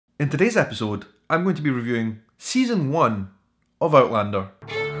In today's episode, I'm going to be reviewing Season 1 of Outlander.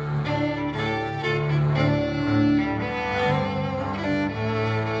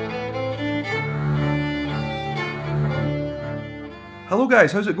 Hello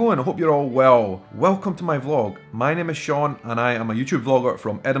guys, how's it going? I hope you're all well. Welcome to my vlog. My name is Shaun and I am a YouTube vlogger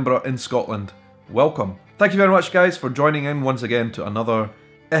from Edinburgh in Scotland. Welcome. Thank you very much guys for joining in once again to another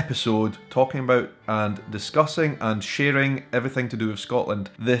episode talking about and discussing and sharing everything to do with Scotland.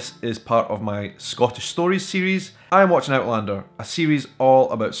 This is part of my Scottish Stories series. I am watching Outlander, a series all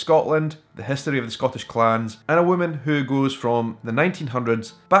about Scotland, the history of the Scottish clans, and a woman who goes from the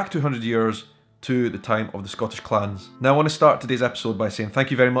 1900s back 200 years to the time of the Scottish clans. Now I want to start today's episode by saying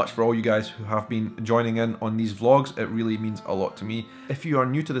thank you very much for all you guys who have been joining in on these vlogs. It really means a lot to me. If you are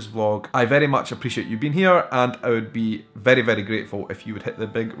new to this vlog, I very much appreciate you being here, and I would be very grateful if you would hit the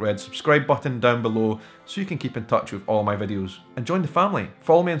big red subscribe button down below so you can keep in touch with all my videos and join the family.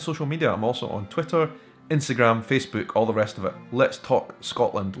 Follow me on social media. I'm also on Twitter, Instagram, Facebook, all the rest of it. Let's talk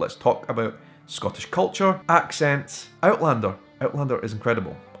Scotland. Let's talk about Scottish culture, accents, Outlander. Outlander is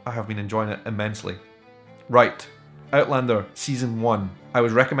incredible. I have been enjoying it immensely. Right, Outlander Season 1. I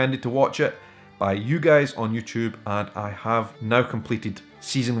was recommended to watch it by you guys on YouTube and I have now completed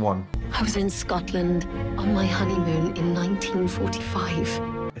Season 1. I was in Scotland on my honeymoon in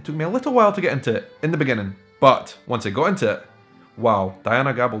 1945. It took me a little while to get into it in the beginning, but once I got into it, wow,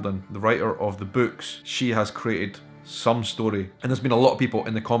 Diana Gabaldon, the writer of the books, she has created some story. And there's been a lot of people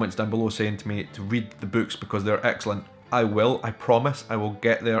in the comments down below saying to me to read the books because they're excellent. I will, I promise, I will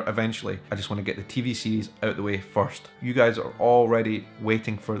get there eventually. I just want to get the TV series out the way first. You guys are already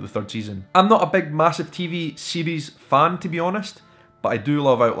waiting for the third season. I'm not a big, massive TV series fan, to be honest, but I do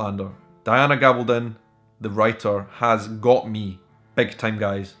love Outlander. Diana Gabaldon, the writer, has got me big time,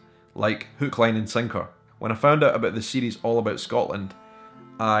 guys. Like hook, line and sinker. When I found out about the series all about Scotland,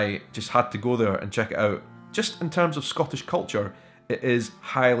 I just had to go there and check it out. Just in terms of Scottish culture, it is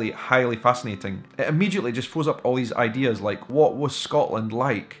highly fascinating. It immediately just throws up all these ideas like, what was Scotland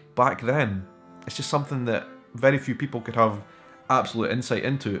like back then? It's just something that very few people could have absolute insight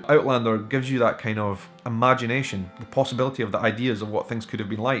into. Outlander gives you that kind of imagination, the possibility of the ideas of what things could have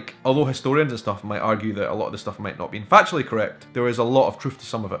been like. Although historians and stuff might argue that a lot of the stuff might not be factually correct, there is a lot of truth to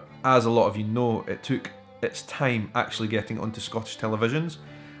some of it. As a lot of you know, it took its time actually getting onto Scottish televisions.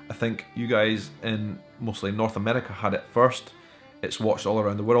 I think you guys in mostly North America had it first. It's watched all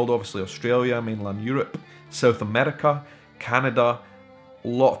around the world, obviously Australia, mainland Europe, South America, Canada. A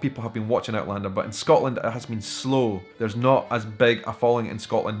lot of people have been watching Outlander, but in Scotland it has been slow. There's not as big a following in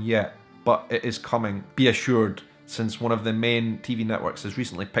Scotland yet, but it is coming, be assured, since one of the main TV networks has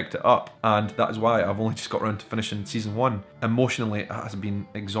recently picked it up, and that is why I've only just got around to finishing Season 1. Emotionally, it has been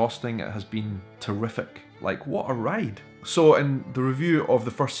exhausting, it has been terrific. Like, what a ride. So in the review of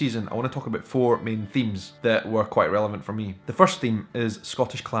the first season, I want to talk about 4 main themes that were quite relevant for me. The first theme is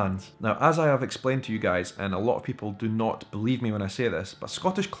Scottish clans. Now, as I have explained to you guys, and a lot of people do not believe me when I say this, but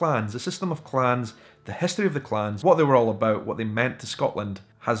Scottish clans, the system of clans, the history of the clans, what they were all about, what they meant to Scotland,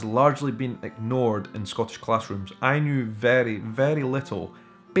 has largely been ignored in Scottish classrooms. I knew very little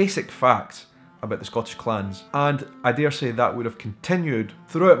basic facts about the Scottish clans, and I dare say that would have continued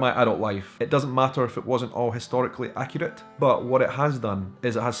throughout my adult life. It doesn't matter if it wasn't all historically accurate, but what it has done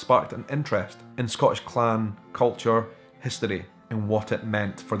is it has sparked an interest in Scottish clan culture, history, and what it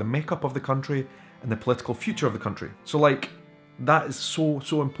meant for the makeup of the country and the political future of the country. So like, that is so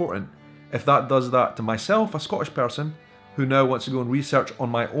important. If that does that to myself, a Scottish person, who now wants to go and research on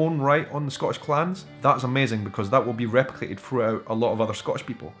my own right on the Scottish clans, that's amazing because that will be replicated throughout a lot of other Scottish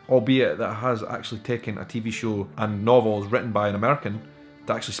people. Albeit that has actually taken a TV show and novels written by an American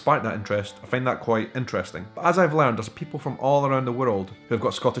to actually spark that interest. I find that quite interesting. But as I've learned, there's people from all around the world who have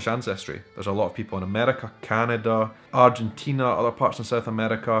got Scottish ancestry. There's a lot of people in America, Canada, Argentina, other parts in South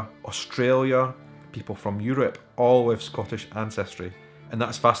America, Australia, people from Europe, all with Scottish ancestry. And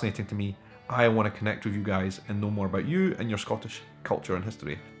that's fascinating to me. I want to connect with you guys and know more about you and your Scottish culture and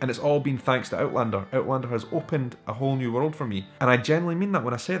history. And it's all been thanks to Outlander. Outlander has opened a whole new world for me. And I genuinely mean that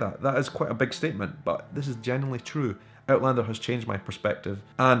when I say that. That is quite a big statement, but this is genuinely true. Outlander has changed my perspective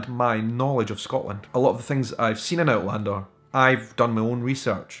and my knowledge of Scotland. A lot of the things I've seen in Outlander, I've done my own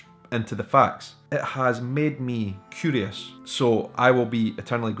research into the facts. It has made me curious, so I will be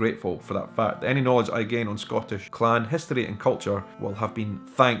eternally grateful for that fact. Any knowledge I gain on Scottish clan history and culture will have been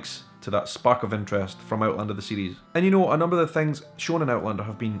thanks to that spark of interest from Outlander the series. And you know, a number of the things shown in Outlander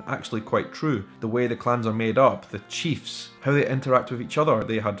have been actually quite true. The way the clans are made up, the chiefs, how they interact with each other.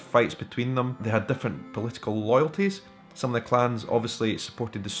 They had fights between them, they had different political loyalties. Some of the clans obviously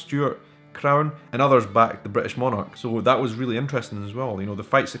supported the Stuart crown, and others backed the British monarch. So that was really interesting as well, you know, the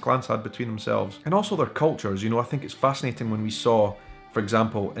fights the clans had between themselves. And also their cultures, you know, I think it's fascinating when we saw, for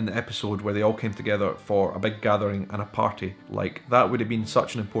example, in the episode where they all came together for a big gathering and a party. Like, that would have been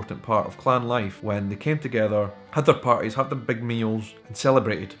such an important part of clan life, when they came together, had their parties, had their big meals, and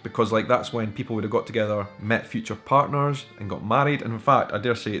celebrated. Because, like, that's when people would have got together, met future partners, and got married. And in fact, I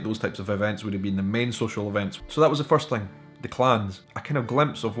dare say those types of events would have been the main social events. So that was the first thing, the clans. A kind of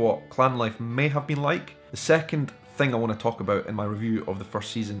glimpse of what clan life may have been like. The second thing I want to talk about in my review of the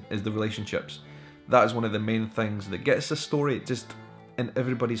first season is the relationships. That is one of the main things that gets the story just in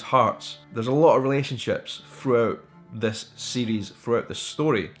everybody's hearts. There's a lot of relationships throughout this series, throughout the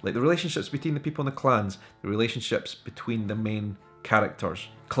story. Like the relationships between the people in the clans, the relationships between the main characters.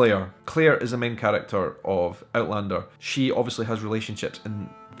 Claire. Claire is the main character of Outlander. She obviously has relationships in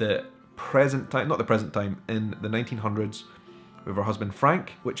the present time, not the present time, in the 1900s with her husband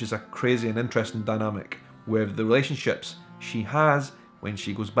Frank, which is a crazy and interesting dynamic with the relationships she has when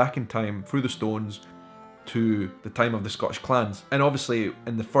she goes back in time through the stones to the time of the Scottish clans. And obviously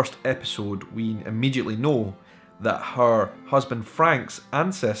in the first episode we immediately know that her husband Frank's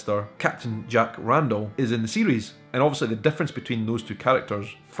ancestor, Captain Jack Randall, is in the series. And obviously the difference between those two characters,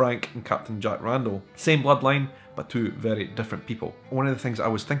 Frank and Captain Jack Randall, same bloodline but two very different people. One of the things I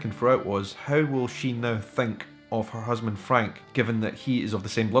was thinking throughout was, how will she now think of her husband Frank, given that he is of the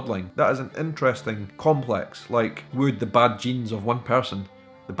same bloodline? That is an interesting complex. Like, would the bad genes of one person,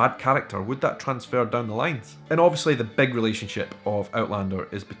 the bad character, would that transfer down the lines? And obviously the big relationship of Outlander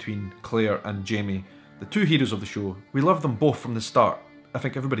is between Claire and Jamie, the two heroes of the show. We love them both from the start. I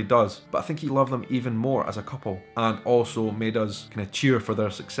think everybody does, but I think you love them even more as a couple, and also made us kind of cheer for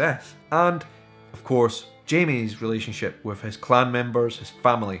their success. And of course, Jamie's relationship with his clan members, his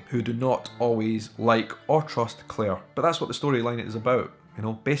family, who do not always like or trust Claire. But that's what the storyline is about, you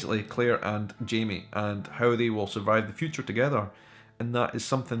know, basically Claire and Jamie, and how they will survive the future together. And that is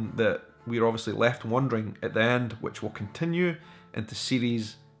something that we're obviously left wondering at the end, which will continue into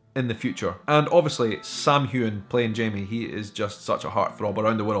series in the future. And obviously Sam Heughan playing Jamie, he is just such a heartthrob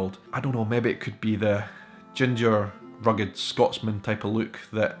around the world. I don't know, maybe it could be the ginger, rugged Scotsman type of look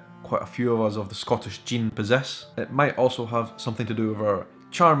that quite a few of us of the Scottish gene possess. It might also have something to do with her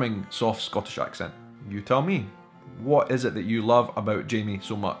charming, soft Scottish accent. You tell me, what is it that you love about Jamie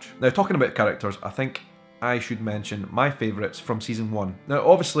so much? Now, talking about characters, I think I should mention my favourites from season 1. Now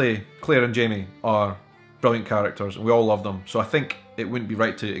obviously Claire and Jamie are brilliant characters and we all love them, so I think it wouldn't be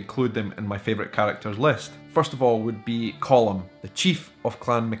right to include them in my favourite characters list. First of all would be Colm, the chief of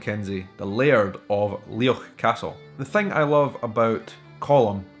Clan Mackenzie, the laird of Leoch Castle. The thing I love about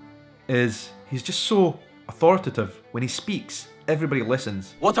Colm is he's just so authoritative. When he speaks, everybody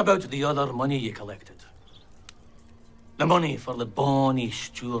listens. What about the other money you collected? The money for the bonny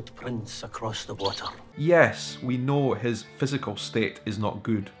Stuart Prince across the water. Yes, we know his physical state is not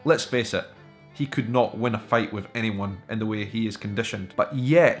good. Let's face it, he could not win a fight with anyone in the way he is conditioned. But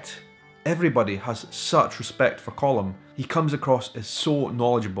yet, everybody has such respect for Colm. He comes across as so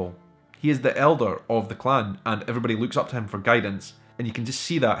knowledgeable. He is the elder of the clan and everybody looks up to him for guidance. And you can just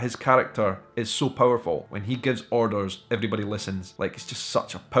see that his character is so powerful. When he gives orders, everybody listens. Like, it's just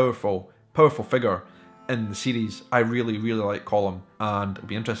such a powerful figure in the series. I really like Colm, and it'll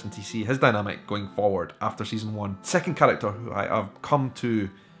be interesting to see his dynamic going forward after season 1. Second character who I have come to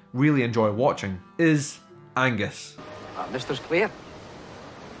really enjoy watching is Angus. Mr. Claire?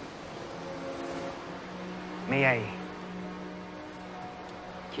 May I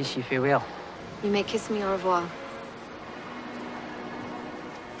kiss you farewell? You may kiss me au revoir.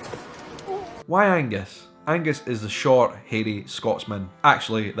 Why Angus? Angus is the short, hairy Scotsman.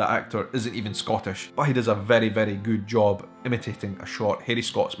 Actually, the actor isn't even Scottish, but he does a very good job imitating a short, hairy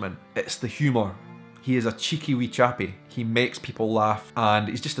Scotsman. It's the humour. He is a cheeky wee chappy. He makes people laugh, and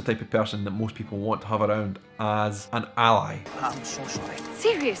he's just the type of person that most people want to have around as an ally. I'm so sorry.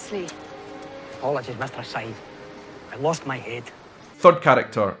 Seriously? Apologies, Mr. Side. I lost my head. Third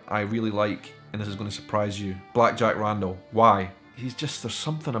character I really like, and this is going to surprise you, Black Jack Randall. Why? He's just, there's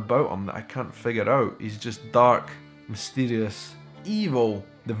something about him that I can't figure out. He's just dark, mysterious, evil.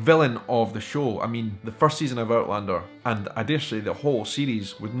 The villain of the show. I mean, the first season of Outlander, and I dare say the whole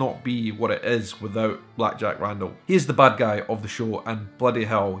series, would not be what it is without Black Jack Randall. He is the bad guy of the show, and bloody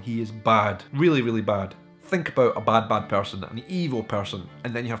hell, he is bad. Really bad. Think about a bad person, an evil person,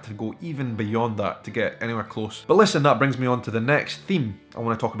 and then you have to go even beyond that to get anywhere close. But listen, that brings me on to the next theme. I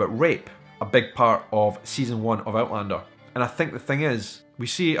want to talk about rape, a big part of season 1 of Outlander. And I think the thing is, we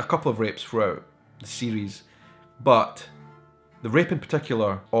see a couple of rapes throughout the series, but the rape in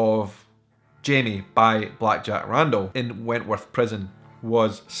particular of Jamie by Black Jack Randall in Wentworth Prison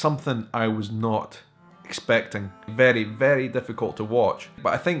was something I was not expecting. Very, very difficult to watch.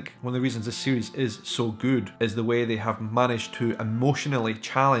 But I think one of the reasons this series is so good is the way they have managed to emotionally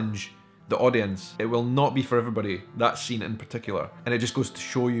challenge the audience. It will not be for everybody, that scene in particular. And it just goes to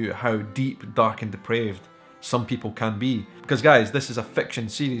show you how deep, dark and depraved some people can be. Because guys, this is a fiction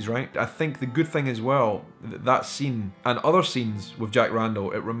series, right? I think the good thing as well, that scene and other scenes with Jack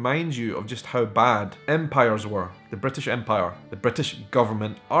Randall, it reminds you of just how bad empires were. The British Empire, the British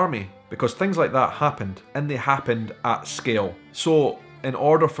government army. Because things like that happened, and they happened at scale. So in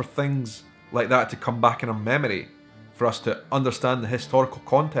order for things like that to come back in our memory, for us to understand the historical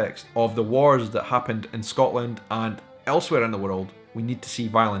context of the wars that happened in Scotland and elsewhere in the world, we need to see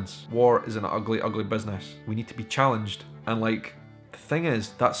violence. War is an ugly, ugly business. We need to be challenged. And like, the thing is,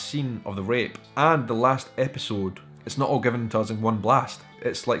 that scene of the rape and the last episode, it's not all given to us in one blast.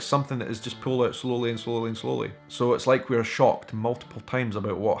 It's like something that is just pulled out slowly and slowly and slowly. So it's like we're shocked multiple times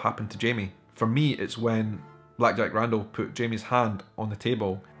about what happened to Jamie. For me, it's when Black Jack Randall put Jamie's hand on the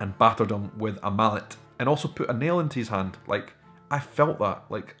table and battered him with a mallet. And also put a nail into his hand. Like, I felt that.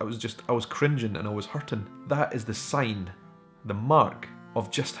 Like, I was cringing and I was hurting. That is the sign, the mark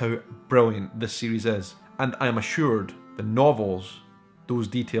of just how brilliant this series is. And I am assured the novels, those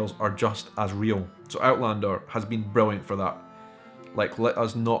details are just as real. So Outlander has been brilliant for that. Like, let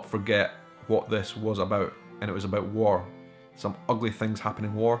us not forget what this was about. And it was about war. Some ugly things happen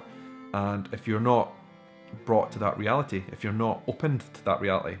in war. And if you're not brought to that reality, if you're not opened to that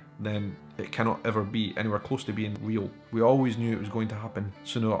reality, then it cannot ever be anywhere close to being real. We always knew it was going to happen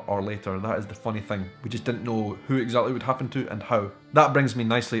sooner or later. That is the funny thing. We just didn't know who exactly it would happen to and how. That brings me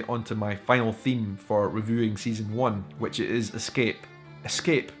nicely onto my final theme for reviewing season 1, which is escape.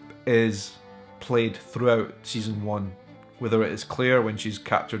 Escape is played throughout season 1. Whether it is Claire when she's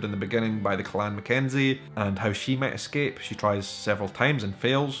captured in the beginning by the Clan Mackenzie and how she might escape. She tries several times and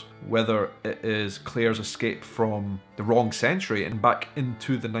fails. Whether it is Claire's escape from the wrong century and back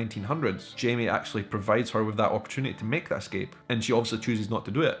into the 1900s. Jamie actually provides her with that opportunity to make that escape. And she obviously chooses not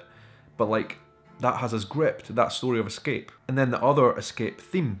to do it. But like, that has us gripped, that story of escape. And then the other escape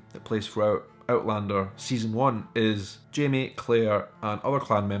theme that plays throughout Outlander season 1 is Jamie, Claire and other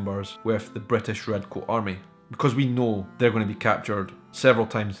clan members with the British Red Coat Army. Because we know they're going to be captured several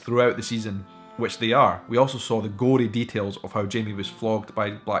times throughout the season, which they are. We also saw the gory details of how Jamie was flogged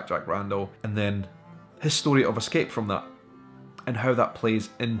by Black Jack Randall, and then his story of escape from that, and how that plays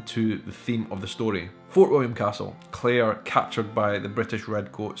into the theme of the story. Fort William Castle, Claire captured by the British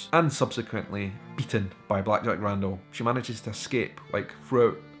Redcoats, and subsequently beaten by Black Jack Randall. She manages to escape. Like,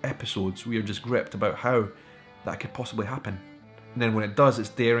 throughout episodes, we are just gripped about how that could possibly happen. And then when it does, it's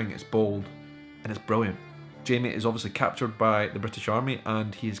daring, it's bold, and it's brilliant. Jamie is obviously captured by the British Army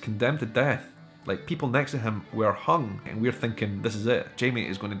and he is condemned to death. Like, people next to him were hung and we're thinking, this is it. Jamie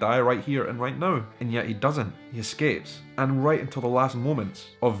is going to die right here and right now. And yet he doesn't. He escapes. And right until the last moments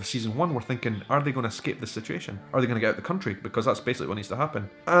of season 1, we're thinking, are they going to escape this situation? Are they going to get out of the country? Because that's basically what needs to happen.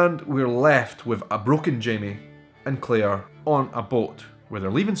 And we're left with a broken Jamie and Claire on a boat where they're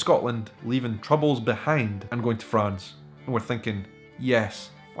leaving Scotland, leaving troubles behind and going to France. And we're thinking,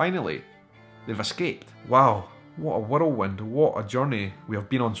 yes, finally. They've escaped. Wow, what a whirlwind, what a journey we have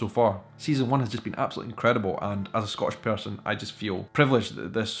been on so far. Season 1 has just been absolutely incredible, and as a Scottish person, I just feel privileged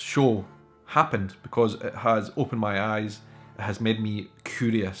that this show happened because it has opened my eyes, it has made me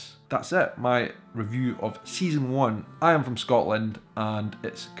curious. That's it, my review of season 1. I am from Scotland and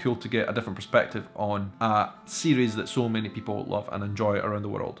it's cool to get a different perspective on a series that so many people love and enjoy around the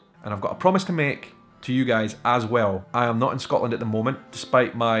world. And I've got a promise to make to you guys as well. I am not in Scotland at the moment,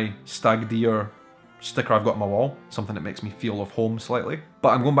 despite my stag deer sticker I've got on my wall, something that makes me feel of home slightly. But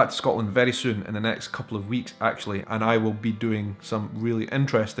I'm going back to Scotland very soon, in the next couple of weeks actually, and I will be doing some really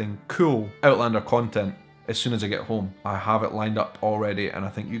interesting, cool Outlander content as soon as I get home. I have it lined up already and I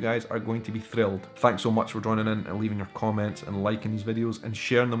think you guys are going to be thrilled. Thanks so much for joining in and leaving your comments and liking these videos and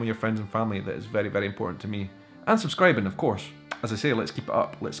sharing them with your friends and family. That is very, very important to me. And subscribing, of course. As I say, let's keep it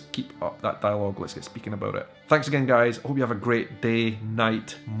up. Let's keep up that dialogue. Let's get speaking about it. Thanks again, guys. I hope you have a great day,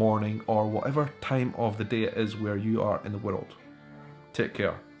 night, morning, or whatever time of the day it is where you are in the world. Take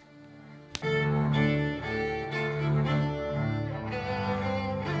care.